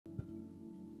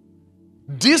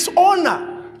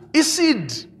Dishonor is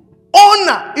seed.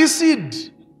 Honor is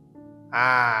seed.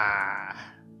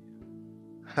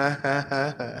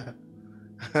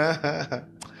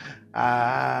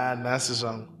 Nasi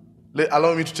song.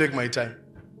 Allow me to take my time.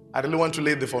 I really want to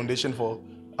lay the foundation for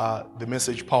the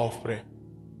message, Power of Prayer.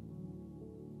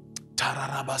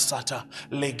 Tararabasata,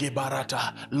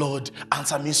 legebarata. Lord,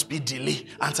 answer me speedily.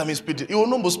 Answer me speedily. You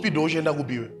know speed oshenda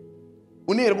kubiwe.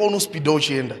 Unerebo no speed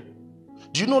oshenda.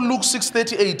 Do you know Luke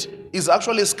 6:38 is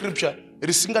actually a scripture?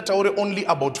 Risinga taure only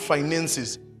about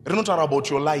finances. It's not about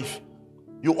your life.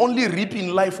 You only reap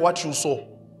in life what you sow.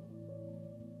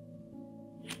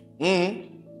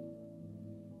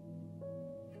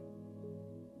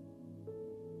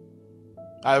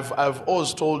 I've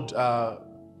always told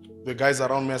the guys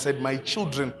around me, I said, my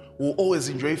children will always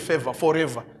enjoy favor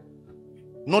forever.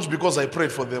 Not because I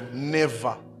prayed for them.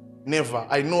 Never. Never.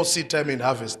 I know seed time and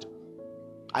harvest.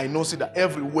 I know seed that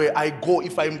everywhere I go,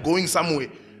 if I'm going somewhere,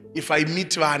 if I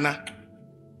meet Vana,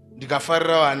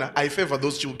 I favor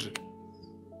those children.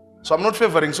 So I'm not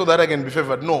favoring so that I can be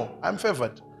favored. No, I'm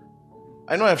favored.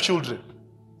 I know I have children.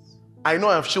 I know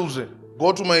I have children.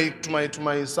 Go to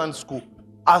my son's school.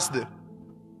 Ask them.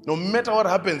 No matter what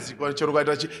happens,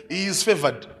 he is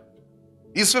favored.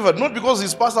 He is favored. Not because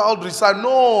he's Pastor Aldridge's son.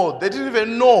 No, they didn't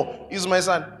even know he's my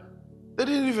son. They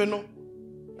didn't even know.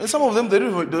 And some of them, they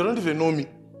don't even know me.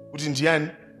 But in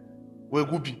Jian, we're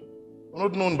Gupi. We're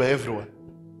not known by everyone.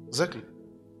 Exactly.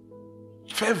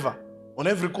 Favor. On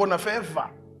every corner, favor.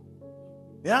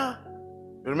 Yeah.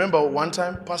 You remember one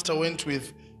time, Pastor went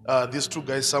with these two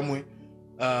guys somewhere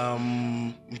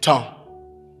in town.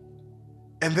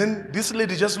 And then this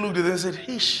lady just looked at them and said,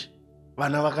 Hish,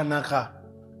 vana vakanaka.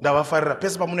 Ndavafarira.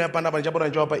 Pesa pamuno yapanda panjabona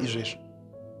njapa izvezvo.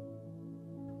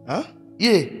 Huh?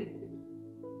 Yeah.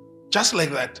 Just like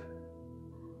that.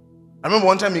 I remember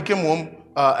one time he came home,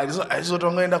 I just thought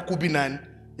I'm going to Kubinani.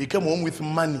 He came home with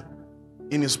money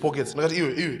in his pockets. I said,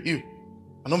 you.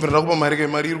 I don't know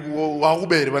what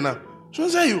I'm so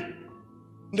say you.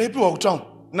 Ndaipi wa town.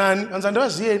 Nani? Anzandawa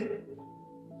zieni.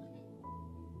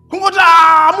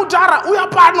 Kungota mutara uya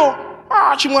pano.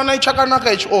 Chimwana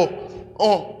ichakanaka ichi.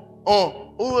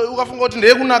 Ukafunga kuti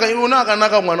ndeye kunaka iwe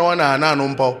unakanaka mwana wana hana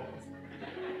anompawo.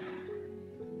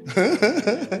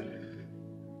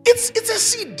 It's a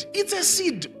seed. It's a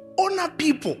seed. Honor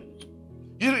people.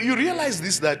 You realize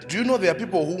this, that do you know there are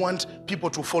people who want people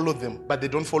to follow them, but they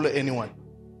don't follow anyone?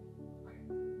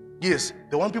 Yes,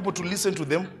 they want people to listen to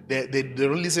them. They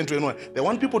don't listen to anyone. They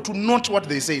want people to note what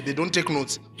they say. They don't take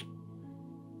notes.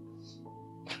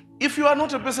 If you are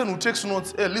not a person who takes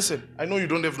notes, hey, listen, I know you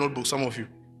don't have notebooks, some of you.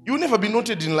 You will never be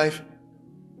noted in life.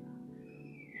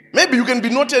 Maybe you can be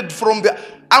noted from the...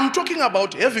 I'm talking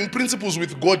about having principles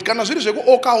with God. Can I say go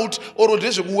walk out or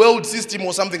world system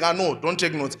or something? No, don't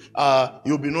take notes.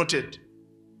 You'll be noted.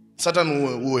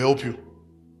 Satan will help you.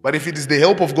 But if it is the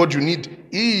help of God you need,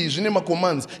 he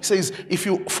commands. He says, if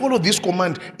you follow this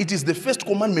command, it is the first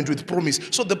commandment with promise.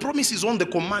 So the promise is on the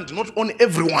command, not on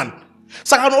everyone.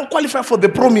 So I don't qualify for the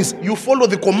promise. You follow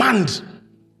the command.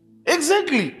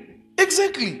 Exactly.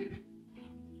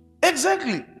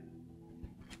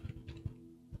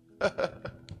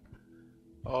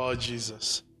 Oh,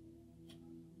 Jesus.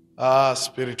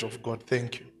 Spirit of God,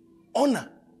 thank you. Honor.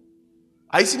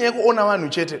 Aisinya kuona vanhu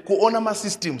chete, kuona ma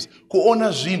systems,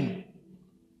 kuona zvinhu.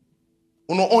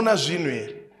 Unoona zvinhu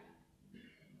here.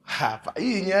 Pa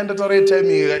iyi nyaya ndataura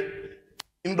time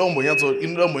indombo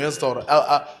nyatsotaura.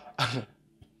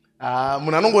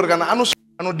 Munhu anongori kana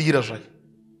anodira zvake.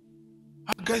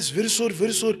 Guys, very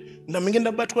sorry. Ndamenge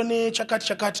ndabatwa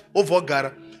nechakati obva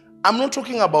wagara. I'm not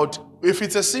talking about if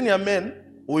it's a senior man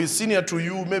who is senior to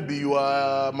you, maybe you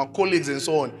are my colleagues and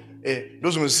so on.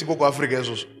 Those who siko ku Africa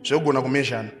izvozvo zvekugona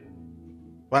kumeshana.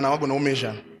 Vana vagona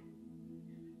kumeshana.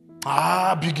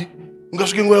 Bigi.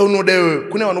 Ungasvike nguva unoda iwewe.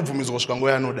 Kune vanobvumidzwa kusvika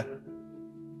nguva yanoda.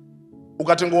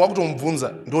 Ukatengowa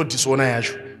kutomubvunza ndo disona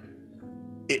yacho.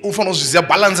 Ufanira kuzviziva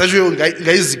balance yacho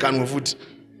ngaizikanwe futi.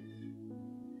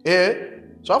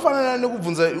 Zvafanana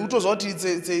nekubvunza utoziva kuti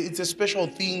it's a special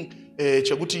thing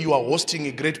chekuti you are hosting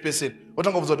a great person.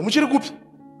 Wotanga kubvunza kuti muchiri kupi?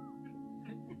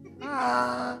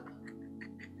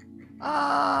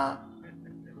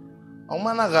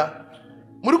 Aumanaka.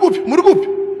 Muri kupi?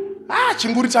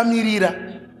 Chinguri chamirira.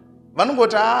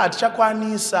 Vanongoti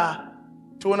tichakwanisa.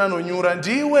 Tiona nonyura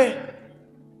ndiwe.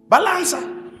 Balansa.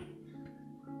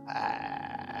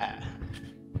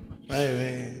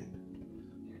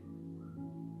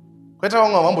 Kweta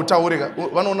vamwe vambotaurika.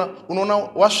 Unoona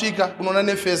wasvika, unoona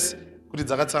nefesi kuti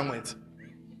dzakatsamwa idzi.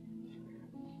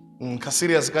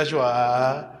 Serious kacho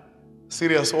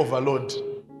serious overload.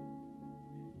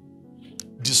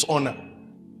 Dishonor.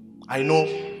 I know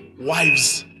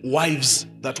wives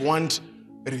that want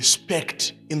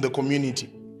respect in the community,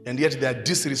 and yet they are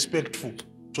disrespectful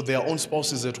to their own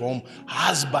spouses at home.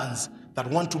 Husbands that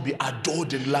want to be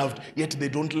adored and loved, yet they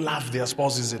don't love their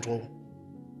spouses at home.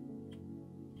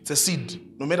 It's a seed.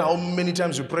 No matter how many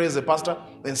times you pray as a pastor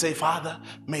and say, Father,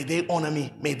 may they honor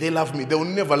me, may they love me, they will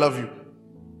never love you.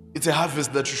 It's a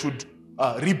harvest that you should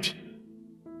reap.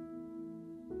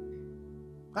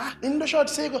 In the short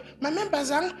say, my members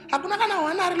hakuna kana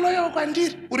wana ari loyal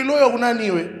kwandiri. Uri loyal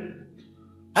kunaniwe.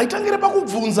 Haitangire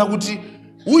pakubvunza kuti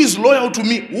who is loyal to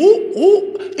me?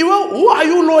 Who are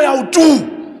you loyal to?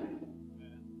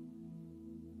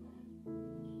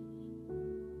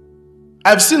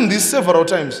 I've seen this several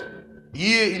times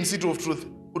here in City of Truth.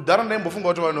 Udara ndaimbofunga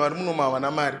kuti vanhu vari muno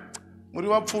mavana mari. Muri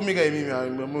wapfumika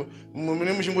imimi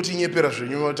mune muchingoti nyepera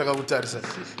zvenyu takakutarisa.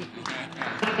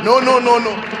 No.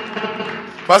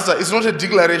 Pastor, it's not a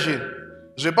declaration.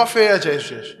 Zvepafair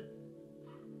chaizvo.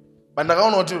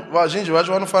 Pandakaona kuti vazhinji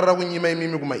vacho vanofarira kunyima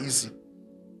imimi kumaisi.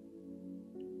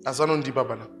 Asi vanondipa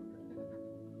pana.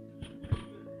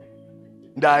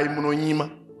 Ndai munonyima.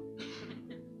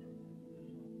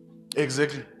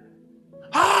 Exactly.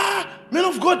 Man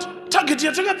of God, target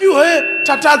yatakapiwa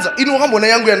tatadza. Ino wakambona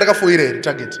yangu yandakafoira here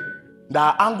target.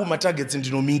 Nda angu matargets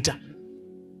ndinomita.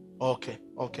 Okay.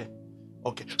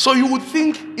 So you would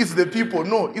think it's the people.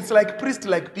 No, it's like priest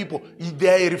like people. They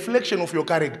are a reflection of your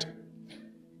character.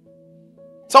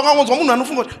 So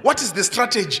what is the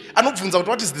strategy?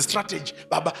 What is the strategy?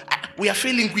 Baba, we are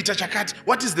failing kuita chakati.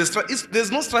 What is the strategy? There's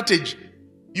no strategy.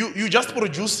 You just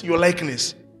produce your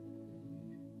likeness.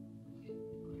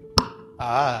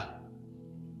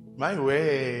 My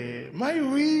way.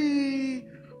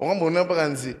 Ongambona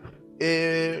pakanzi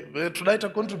todaita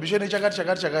contribution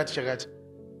chakati.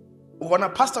 Ukona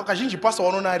pastor kazhinji pastor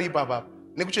wanoona ari papa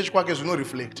nekuchechi kwake zvino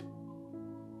reflect.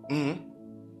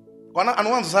 Kana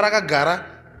anowanzosara akagara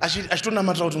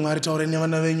achitonamata kuti Mwari taure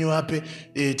nevana venyu ape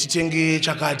titenge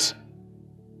chakati.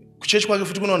 Kuchechi kwake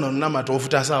futi kunoona unamata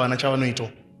ofuta asa vana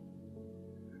chavanoita.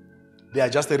 They are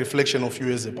just a reflection of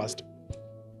you as a pastor.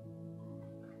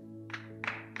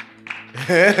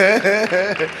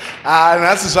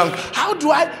 How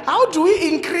do we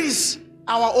increase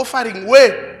our offering?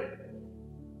 Where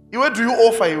do you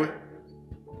offer?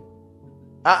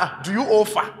 Do you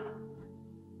offer?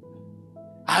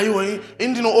 Are you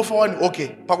in no offer one?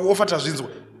 Okay, offer.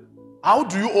 How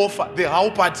do you offer the how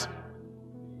part?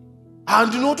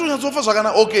 And you know to offer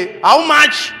okay, how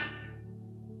much?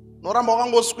 Noramba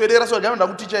wakangoswedera so gamba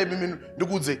ndakuticha imimi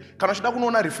ndikudze kana chida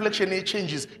kunoona reflection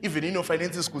changes even in your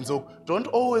finances kunzo. Don't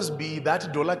always be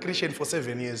that dollar Christian for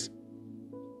 7 years.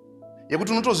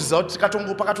 Yekuti unotozviza kuti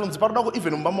katongo pakatonzi paroda ku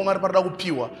even mbambo ngari paroda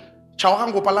kupiwa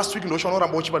chawakangopa last week ndosha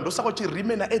unoramba uchipa ndosaka kuti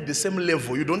remain at the same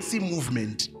level. You don't see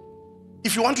movement.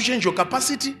 If you want to change your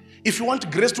capacity, if you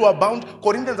want grace to abound,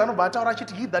 Corinthians anobataura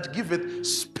achiti he that giveth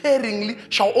sparingly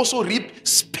shall also reap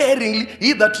sparingly.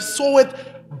 He that soweth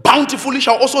bountifully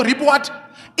shall also reap what?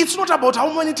 It's not about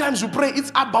how many times you pray.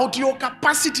 It's about your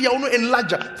capacity to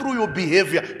enlarge through your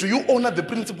behavior. Do you honor the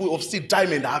principle of seed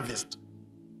time and harvest?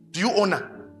 Do you honor?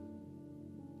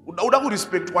 Uda ku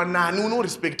respect kwa nani uno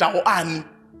respect awo ani?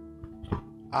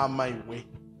 My way.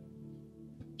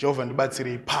 Jehovah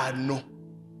ndibatsire pano.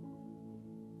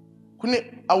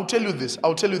 I'll tell you this.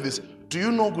 Do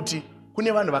you know kuti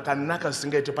kune vanhu vakanaka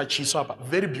singaite pachiso apa?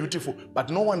 Very beautiful, but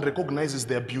no one recognizes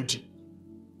their beauty.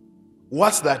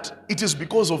 What's that? It is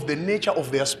because of the nature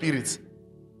of their spirits.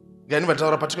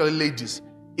 Particularly ladies.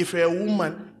 If you're a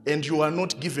woman and you are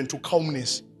not given to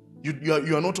calmness, you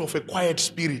are not of a quiet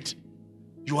spirit,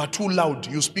 you are too loud,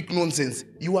 you speak nonsense,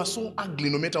 you are so ugly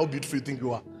no matter how beautiful you think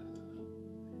you are.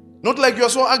 Not like you are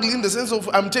so ugly in the sense of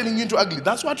I'm turning you into ugly.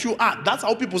 That's what you are. That's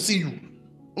how people see you.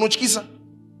 Unochikisa.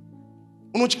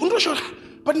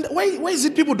 But why is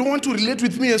it people don't want to relate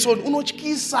with me and so on?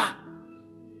 Unochikisa.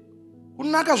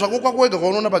 Unaka zvako kwako wega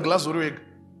kwaunona paglass uri wega.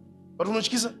 But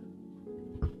unochikisa.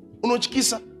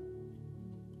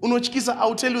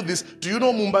 I'll tell you this. Do you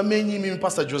know mumba menyi mimi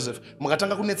Pastor Joseph?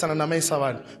 Mukatanga kunetsana namaisa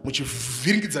vanhu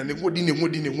muchivhiringidzana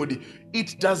nekodini.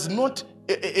 It does not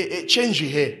change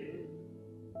here.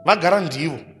 Vagara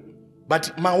ndivo.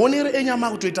 But maonere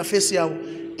enyama kutoita face yavo.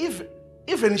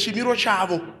 Even chimiro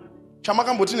chavo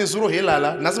chamakamboti nezuro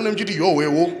helala nasi munemuchiti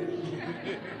yowewo.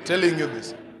 Telling you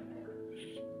this.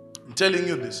 I'm telling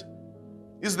you this.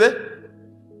 Is there?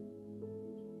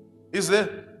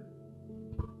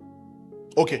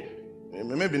 Okay.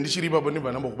 Maybe ndichiripa boni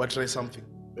banamba kubatray something.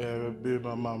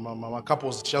 My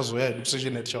couples chazoya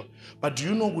education net show. But do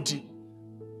you know kuti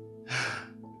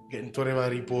ntoreva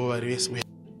ripo varivesi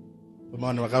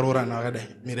vanhu vakarorana vakadai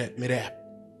mira.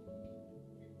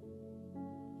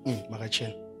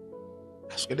 Makachena.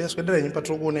 Swedera nyimpa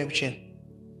trokuona kuchena.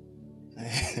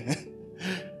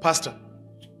 Pastor,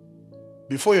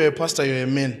 before you're a pastor, you're a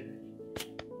man.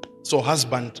 So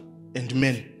husband and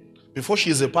man. Before she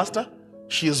is a pastor,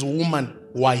 she is a woman,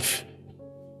 wife.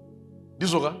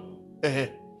 This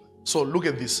okay? So look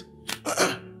at this.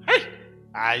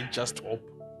 I just hope.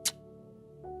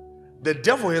 The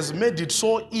devil has made it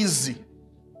so easy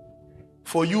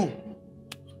for you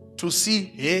to see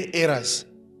her errors.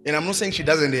 And I'm not saying she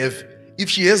doesn't have. If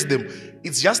she has them,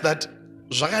 it's just that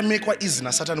easy na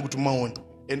Satan kutumaona.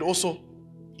 And also,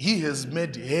 he has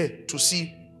made her to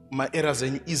see my errors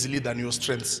easily than your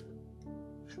strengths.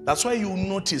 That's why you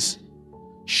notice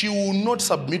she will not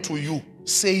submit to you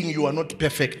saying you are not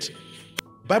perfect.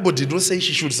 Bible did not say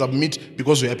she should submit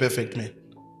because you are perfect, man.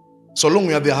 So long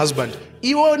you are the husband.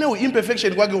 Iwo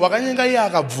imperfection kwake wakanyenga iye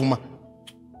akabvuma.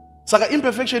 Saka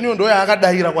imperfection iyo ndo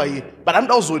yakadahira kwa iye. But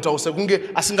andazoita usekunge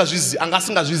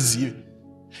asingazvizive.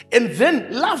 And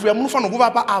then love yamunofana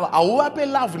kuvapa ava auvape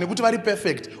love nekuti vari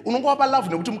perfect. Unongovapa love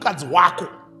nekuti mukadzi wako.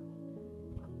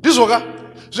 Ndizoka?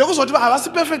 Zvekuzoti havasi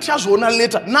perfect chazvoona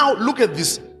later. Now look at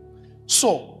this.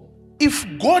 So if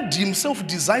God himself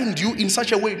designed you in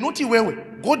such a way, not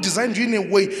iwewe, God designed you in a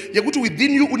way yekuti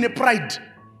within you une pride.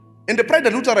 And the pride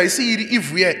that I see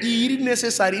if we are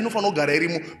necessary, inofana kugara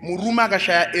irimo murume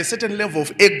akashaya a certain level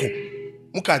of ego.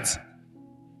 Mukadzi.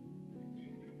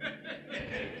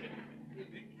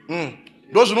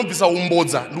 Ndo zvinobvisa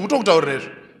umbodza ndikutokutaurira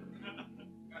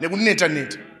nekuneta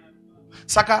neta.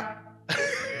 Saka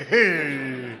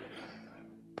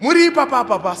muri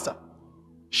papa pastor,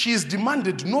 she is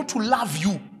demanded not to love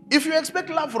you. If you expect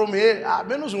love from her,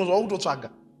 beno zvimwe zvakutotsvaga.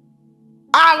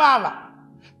 Ava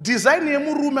design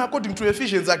yemurume according to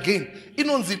Ephesians again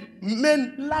inonzi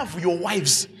men love your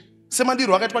wives.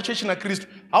 Semandiro akati pa church na Kristu.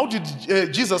 How did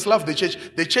Jesus love the church?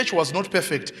 The church was not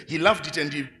perfect. He loved it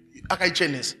and he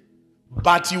akaichenes.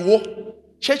 But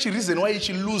church reason why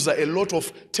she lose a lot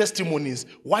of testimonies,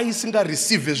 why he singa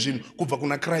receive vision kubva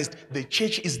kuna Christ, the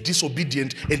church is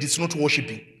disobedient and it's not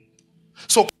worshiping.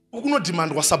 So kuno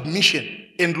demand was submission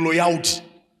and loyalty.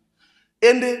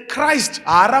 And Christ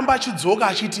aramba achidzoka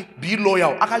achiti be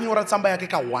loyal, akanyora tsamba yake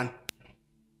ka 1.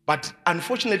 But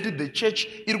unfortunately the church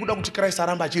iri kuda kuti Christ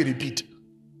aramba achirepeat.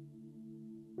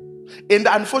 And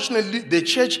unfortunately the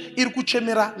church iri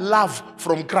kuchemera love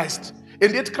from Christ.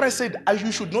 And yet Christ said,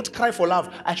 you should not cry for love.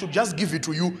 I should just give it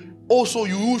to you. Also,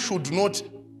 you should not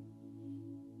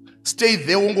stay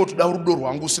there.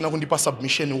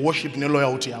 Submission, worship, and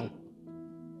loyalty. I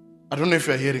don't know if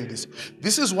you are hearing this.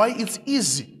 This is why it's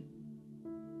easy.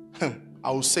 I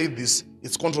will say this.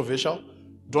 It's controversial.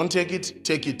 Don't take it.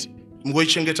 Take it.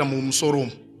 Those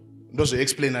will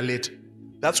explain later.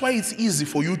 That's why it's easy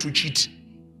for you to cheat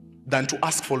than to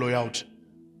ask for loyalty.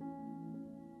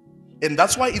 And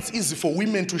that's why it's easy for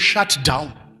women to shut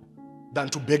down than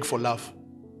to beg for love.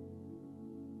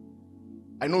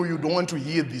 I know you don't want to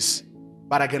hear this,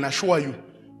 but I can assure you,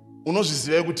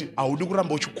 unozviziva kuti haudi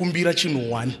kuramba uchikumbira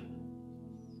chinhu wani.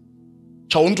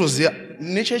 Chauntoziva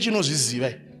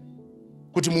nechechinozviziva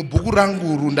kuti mubhuku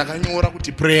rangu ndakanyora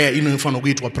kuti prayer inofanira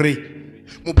kuitwa pray.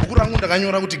 Mubhuku rangu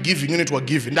ndakanyora kuti giving inoitwa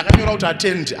giving. Ndakanyora kuti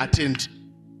attend.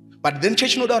 But then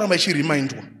church inoda kuramba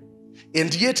ichiremindwa.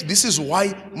 And yet, this is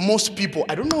why most people,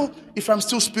 I don't know if I'm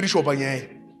still spiritual, but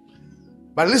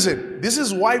listen, this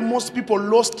is why most people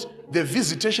lost the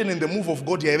visitation and the move of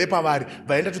God. They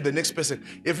enter to the next person.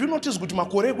 If you notice, do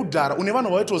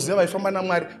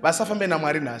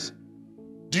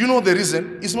you know the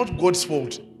reason? It's not God's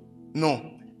fault.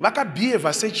 No.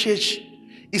 Say church.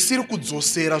 And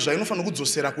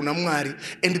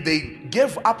they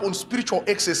gave up on spiritual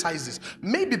exercises.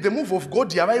 Maybe the move of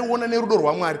God,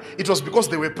 it was because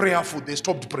they were prayerful, they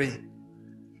stopped praying.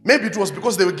 Maybe it was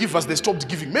because they were givers, they stopped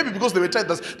giving. Maybe because they were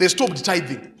tithers, they stopped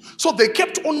tithing. So they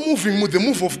kept on moving with the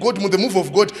move of God,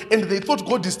 and they thought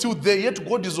God is still there, yet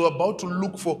God is about to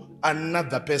look for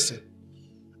another person.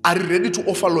 Are you ready to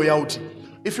offer loyalty?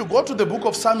 If you go to the book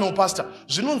of Samuel, Pastor,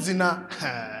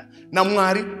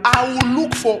 I will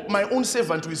look for my own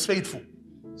servant who is faithful.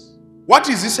 What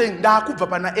is he saying? Ndakuva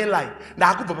pana Eli,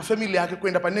 ndakuva pa family yake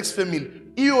kwenda pa next family.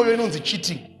 Iyo inonzi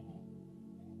cheating.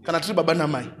 Kana tiri baba na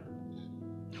mai.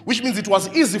 Which means it was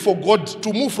easy for God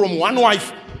to move from one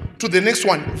wife to the next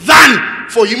one than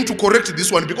for him to correct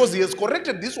this one, because he has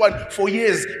corrected this one for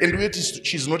years and yet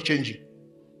she's not changing.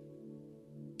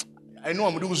 I know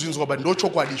I'm doing this, but no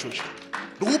chokwadi church.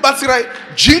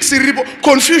 Jinx iripo,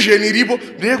 confusion iripo,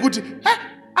 they're good.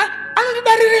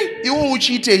 Iwo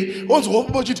uchite, once go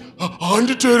about it, and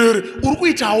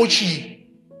ukuita ochi.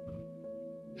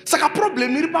 Saka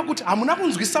problem iri pakuti hamuna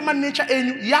kunzwisisa nature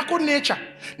enyu, yako nature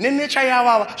nenature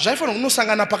yavava zvaifana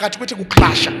kunosangana pakati kwete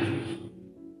kuklasha.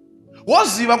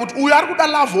 Woziva kuti uyu ari kuda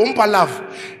love womupa love.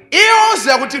 Iye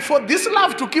woziva kuti for this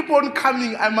love to keep on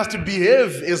coming I must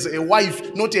behave as a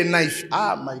wife, not a knife.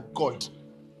 Ah my God.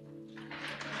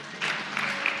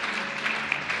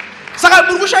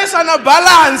 Saka muri kushayisana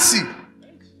balance.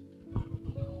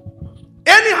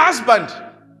 Any husband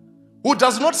who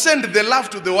does not send the love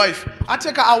to the wife,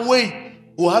 ateka away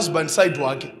who husband side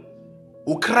wake,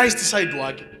 who Christ side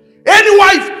wake. Any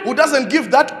wife who doesn't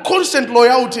give that constant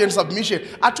loyalty and submission,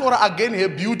 atora again her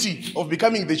beauty of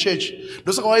becoming the church.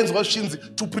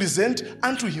 To present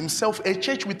unto himself a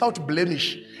church without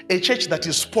blemish, a church that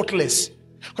is spotless.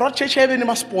 Not church having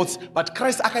any sports, but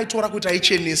Christ akaitora kuti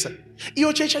aichenesa.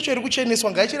 Iyo church yacho iri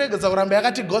kucheneswa ngaichiregedza kuramba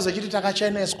yakati goza chiti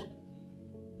takacheneswa.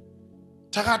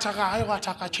 Taka aiwa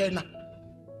takachena.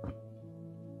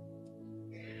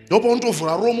 Ndopo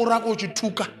untovhura romo rako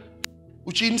uchituka,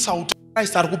 uchiinsauta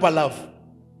Christ ari kupa love.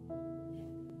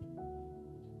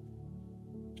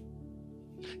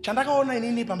 Chandakaona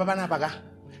inini pamba panapa ka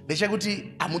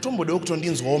ndechekuti amutombodewo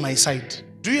kutondinzwawo my side.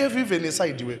 Do you have even a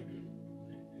side iwe?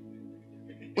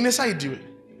 Une side iwe?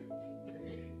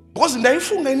 Because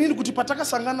ndaifunga inini kuti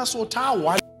patakasangana so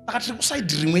tawa takati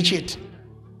kuside rimwe chete.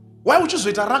 Why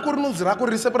uchizoita rako rinonzi rako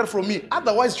riri separate from me?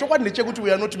 Otherwise chokwadi ndechekuti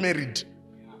we are not married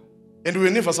and we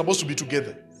were never supposed to be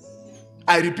together.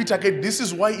 I repeat again, this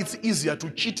is why it's easier to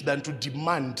cheat than to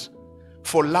demand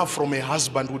for love from a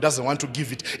husband who doesn't want to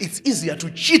give it. It's easier to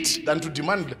cheat than to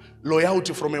demand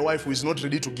loyalty from a wife who is not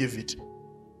ready to give it.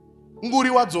 Nguri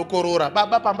wadzokorora,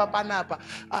 baba pamba panapa,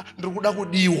 ndiri kuda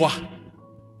kudiwa.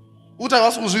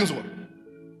 Utavasi kuzvinzwa.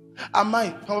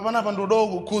 Amai, pamba panapa ndodawo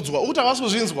kukudzwa. Utavasi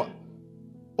kuzvinzwa.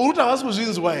 Utavasi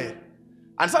kuzvinzwa here.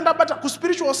 And sandabata ku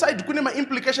spiritual side kune ma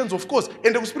implications of course,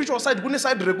 and the spiritual side kune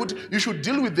side rekuti you should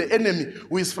deal with the enemy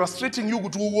who is frustrating you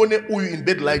kuti uone uyu in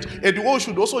bad light, and you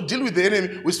should also deal with the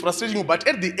enemy who is frustrating you, but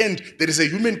at the end there is a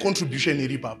human contribution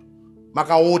iri papo.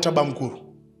 Makaota bamkuru.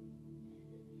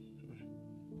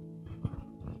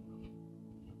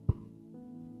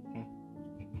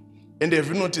 And have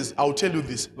you noticed, I'll tell you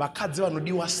this, vakadzi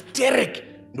vanodiwa sterek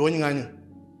ndonyanya.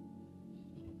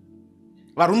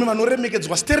 Varume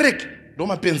vanoremekedzwa sterek ndo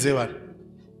mapenzi vari.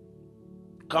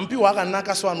 Kampiwa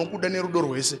akanaka so anokuda nerudo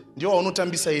rwese ndiwo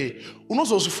unotambisa yeye.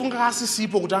 Unozozvifunga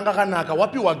asisipo kuti anga kanaka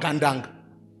wapiwa gandanga.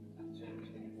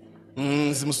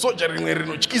 Zimusoja rimwe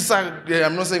rinotyisa.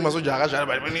 I'm not saying masoja akazvara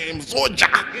but musoja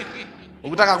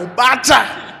ukuthi akakubata.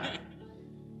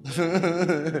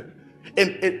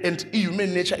 And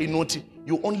human nature inoti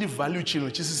you only value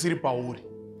chinhu chisisiri pauri.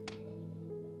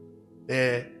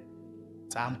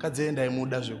 Mukadzi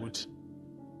ndaimuda zvekuti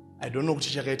I don't know kuti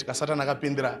chakaitika. Satan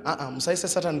akapindira musaise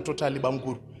Satan totally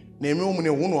bamukuru. Nemiwo mune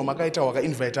hunhu hwamakaita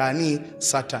hwakainvite ani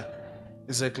Satan.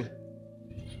 Exactly.